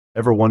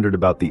Ever wondered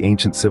about the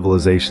ancient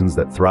civilizations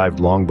that thrived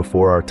long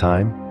before our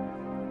time?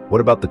 What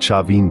about the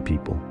Chavín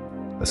people,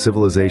 a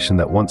civilization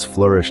that once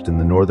flourished in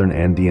the northern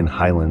Andean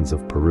highlands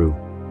of Peru?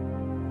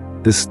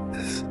 This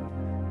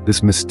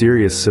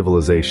mysterious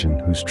civilization,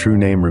 whose true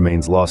name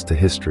remains lost to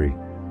history,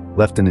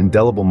 left an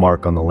indelible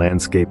mark on the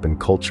landscape and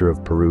culture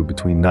of Peru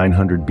between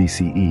 900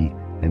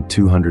 BCE and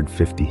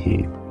 250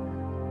 HE.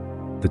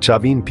 The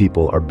Chavín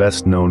people are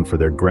best known for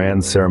their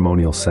grand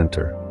ceremonial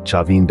center,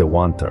 Chavín de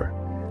Huantar.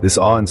 This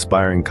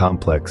awe-inspiring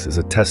complex is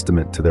a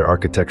testament to their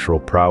architectural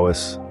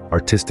prowess,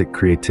 artistic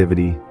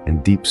creativity,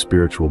 and deep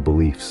spiritual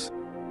beliefs.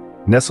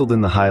 Nestled in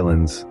the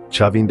highlands,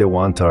 Chavín de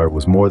Huantar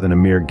was more than a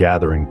mere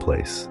gathering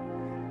place.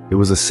 It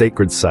was a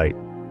sacred site,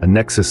 a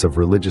nexus of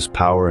religious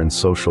power and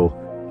social,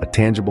 a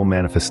tangible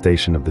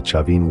manifestation of the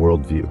Chavín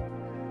worldview.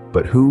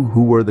 But who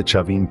were the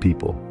Chavín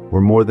people? Were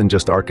more than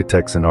just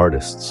architects and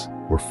artists,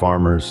 were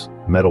farmers,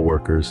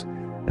 metalworkers,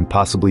 and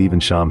possibly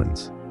even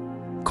shamans.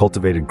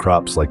 Cultivated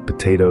crops like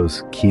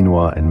potatoes,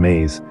 quinoa, and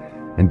maize,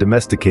 and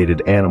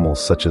domesticated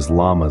animals such as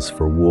llamas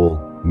for wool,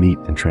 meat,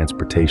 and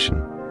transportation.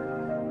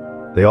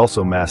 They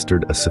also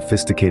mastered a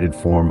sophisticated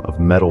form of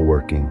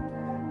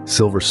metalworking,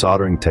 silver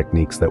soldering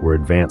techniques that were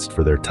advanced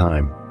for their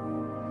time.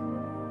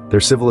 Their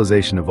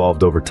civilization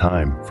evolved over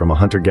time, from a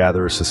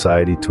hunter-gatherer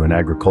society to an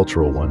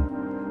agricultural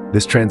one.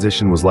 This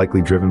transition was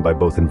likely driven by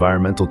both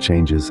environmental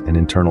changes and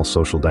internal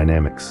social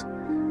dynamics.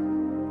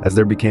 As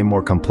they became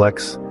more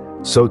complex,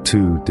 so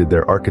too did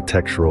their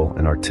architectural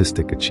and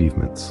artistic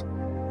achievements.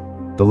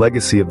 The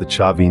legacy of the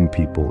Chavín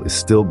people is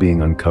still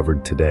being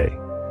uncovered today.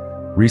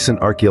 Recent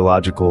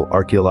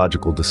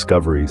archaeological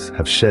discoveries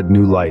have shed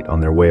new light on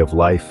their way of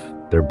life,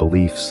 their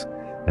beliefs,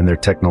 and their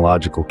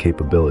technological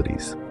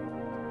capabilities.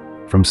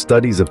 From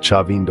studies of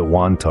Chavín de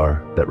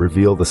Huantar that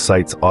reveal the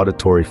site's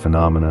auditory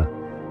phenomena,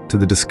 to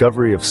the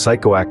discovery of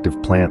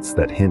psychoactive plants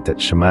that hint at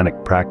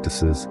shamanic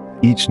practices,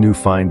 each new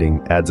finding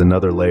adds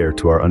another layer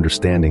to our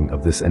understanding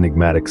of this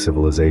enigmatic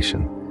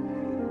civilization.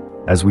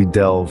 As we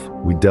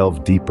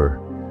delve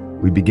deeper,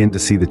 we begin to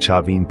see the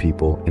Chavín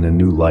people in a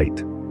new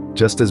light,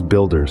 just as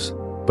builders,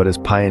 but as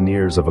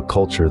pioneers of a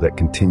culture that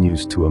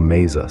continues to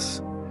amaze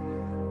us.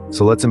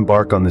 So let's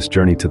embark on this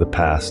journey to the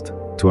past,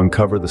 to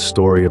uncover the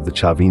story of the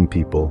Chavín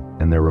people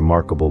and their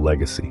remarkable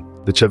legacy.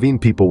 The Chavín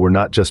people were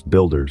not just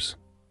builders,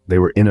 they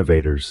were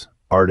innovators,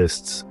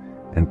 artists,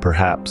 and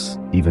perhaps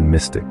even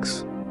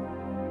mystics.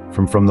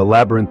 From the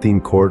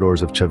labyrinthine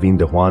corridors of Chavín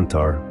de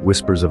Huantar,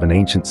 whispers of an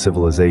ancient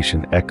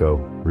civilization echo,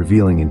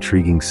 revealing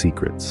intriguing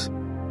secrets.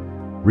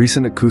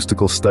 Recent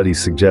acoustical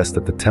studies suggest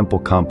that the temple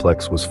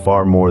complex was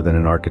far more than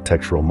an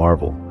architectural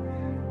marvel.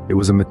 It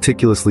was a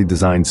meticulously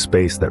designed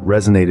space that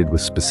resonated with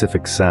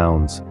specific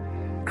sounds,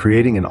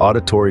 creating an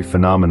auditory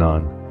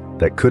phenomenon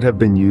that could have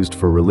been used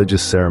for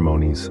religious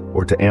ceremonies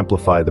or to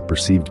amplify the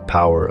perceived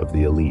power of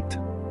the elite.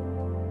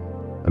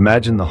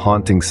 Imagine the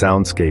haunting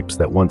soundscapes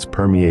that once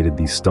permeated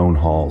these stone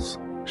halls,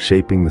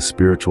 shaping the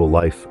spiritual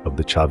life of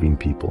the Chavín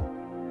people.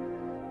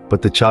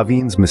 But the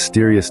Chavín's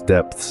mysterious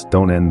depths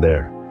don't end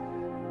there.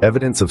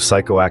 Evidence of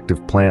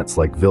psychoactive plants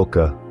like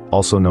vilca,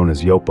 also known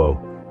as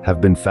yopo, have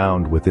been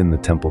found within the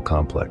temple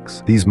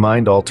complex. These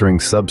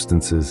mind-altering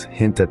substances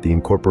hint at the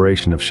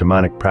incorporation of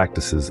shamanic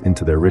practices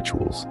into their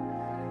rituals.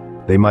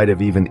 They might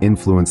have even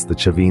influenced the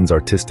Chavín's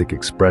artistic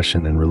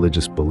expression and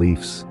religious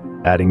beliefs,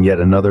 adding yet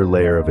another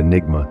layer of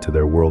enigma to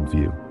their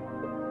worldview.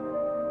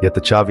 Yet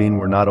the Chavín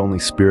were not only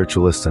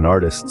spiritualists and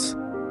artists,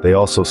 they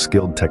also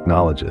skilled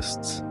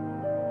technologists.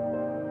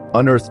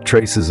 Unearthed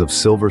traces of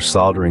silver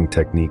soldering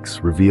techniques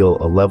reveal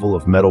a level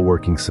of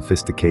metalworking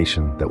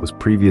sophistication that was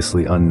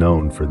previously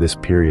unknown for this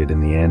period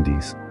in the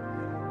Andes.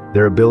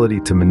 Their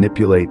ability to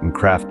manipulate and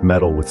craft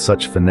metal with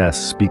such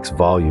finesse speaks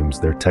volumes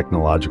of their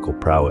technological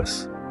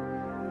prowess.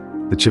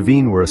 The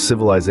Chavín were a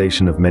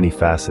civilization of many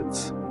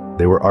facets.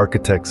 They were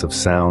architects of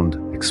sound,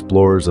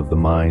 explorers of the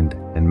mind,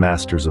 and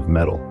masters of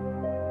metal.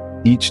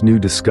 Each new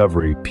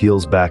discovery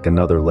peels back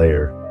another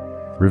layer,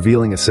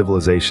 revealing a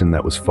civilization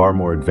that was far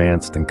more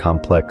advanced and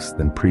complex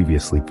than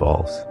previously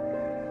false.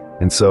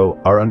 And so,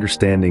 our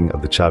understanding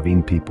of the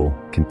Chavín people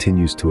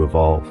continues to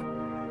evolve.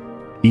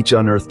 Each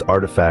unearthed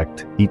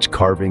artifact, each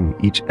carving,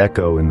 each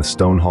echo in the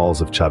stone halls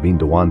of Chavín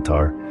de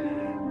Huantar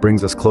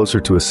brings us closer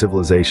to a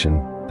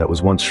civilization that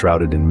was once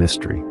shrouded in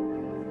mystery.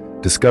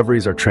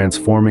 Discoveries are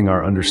transforming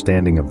our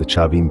understanding of the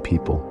Chavín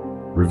people,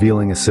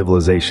 revealing a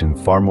civilization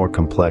far more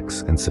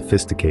complex and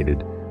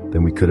sophisticated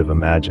than we could have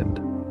imagined.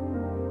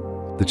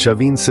 The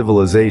Chavín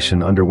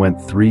civilization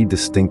underwent three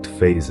distinct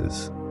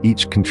phases,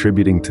 each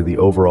contributing to the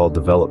overall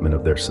development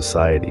of their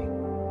society.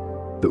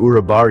 The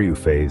Urabaryu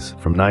phase,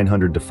 from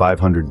 900 to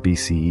 500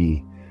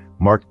 BCE,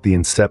 marked the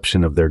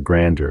inception of their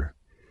grandeur.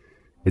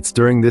 It's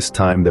during this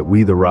time that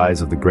the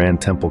rise of the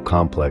Grand Temple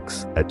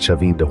complex at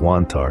Chavín de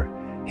Huantar,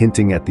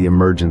 hinting at the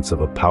emergence of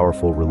a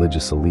powerful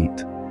religious elite.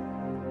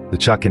 The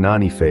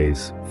Chakinani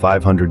phase,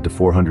 500 to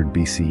 400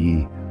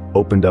 BCE,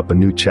 opened up a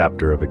new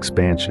chapter of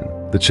expansion.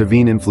 The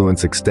Chavín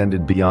influence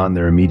extended beyond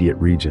their immediate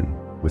region,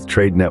 with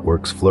trade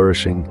networks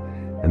flourishing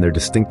and their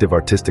distinctive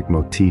artistic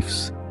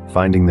motifs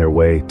finding their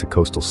way to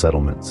coastal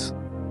settlements.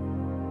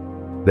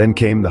 Then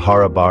came the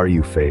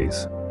Harabaryu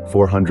phase,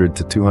 400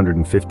 to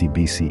 250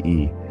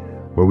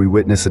 BCE, where we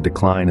witness a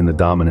decline in the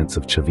dominance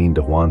of Chavín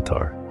de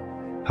Huantar.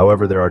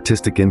 However, their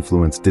artistic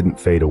influence didn't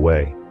fade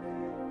away.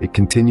 It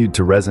continued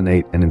to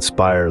resonate and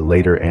inspire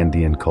later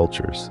Andean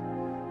cultures.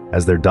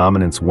 As their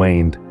dominance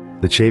waned,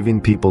 the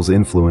Chavín people's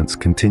influence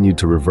continued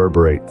to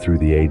reverberate through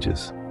the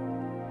ages.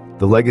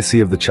 The legacy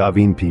of the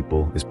Chavín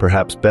people is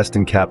perhaps best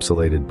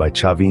encapsulated by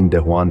Chavín de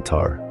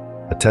Huantar,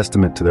 a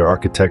testament to their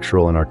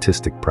architectural and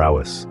artistic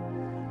prowess.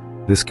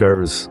 This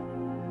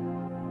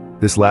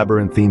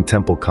labyrinthine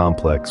temple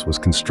complex was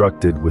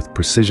constructed with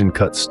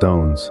precision-cut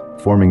stones,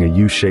 forming a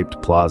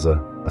U-shaped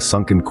plaza, a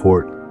sunken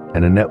court,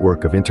 and a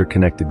network of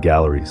interconnected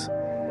galleries.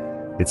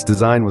 Its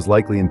design was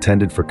likely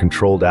intended for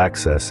controlled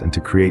access and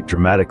to create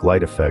dramatic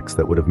light effects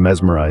that would have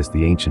mesmerized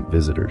the ancient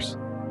visitors.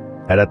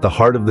 And at the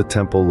heart of the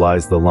temple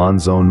lies the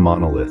Lanzón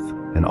monolith,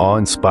 an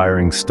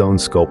awe-inspiring stone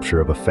sculpture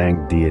of a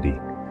fanged deity.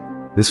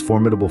 This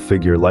formidable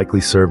figure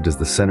likely served as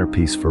the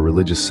centerpiece for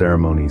religious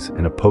ceremonies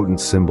and a potent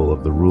symbol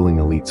of the ruling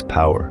elite's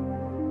power.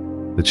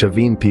 The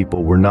Chavín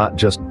people were not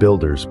just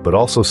builders, but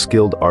also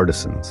skilled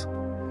artisans.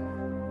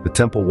 The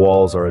temple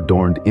walls are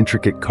adorned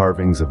intricate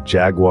carvings of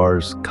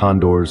jaguars,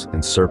 condors,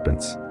 and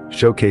serpents,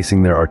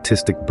 showcasing their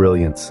artistic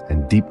brilliance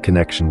and deep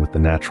connection with the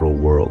natural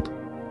world.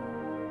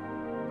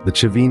 The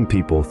Chavín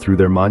people, through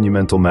their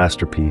monumental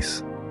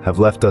masterpiece, have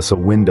left us a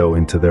window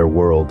into their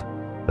world,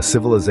 a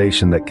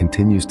civilization that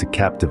continues to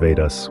captivate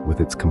us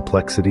with its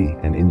complexity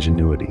and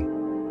ingenuity.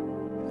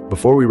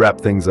 Before we wrap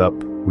things up,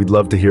 we'd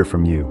love to hear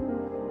from you.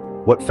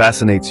 What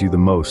fascinates you the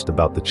most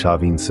about the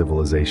Chavín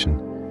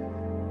civilization?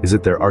 Is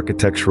it their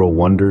architectural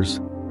wonders,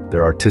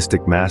 their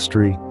artistic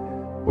mastery,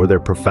 or their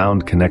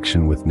profound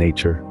connection with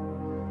nature?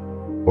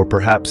 Or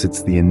perhaps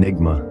it's the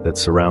enigma that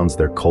surrounds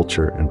their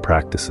culture and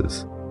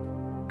practices.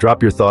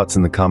 Drop your thoughts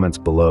in the comments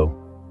below.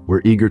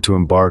 We're eager to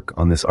embark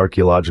on this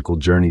archaeological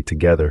journey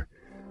together,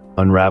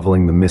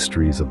 unraveling the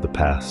mysteries of the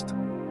past.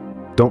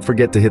 Don't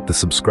forget to hit the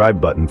subscribe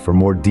button for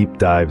more deep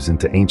dives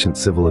into ancient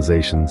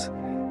civilizations,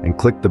 and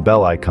click the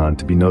bell icon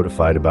to be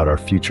notified about our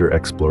future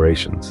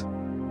explorations.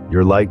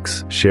 Your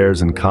likes,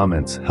 shares, and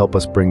comments help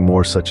us bring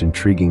more such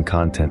intriguing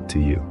content to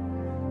you.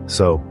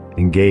 So,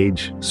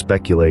 engage,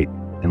 speculate,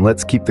 and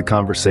let's keep the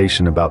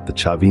conversation about the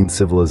Chavín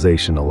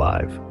civilization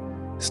alive.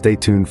 Stay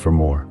tuned for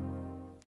more.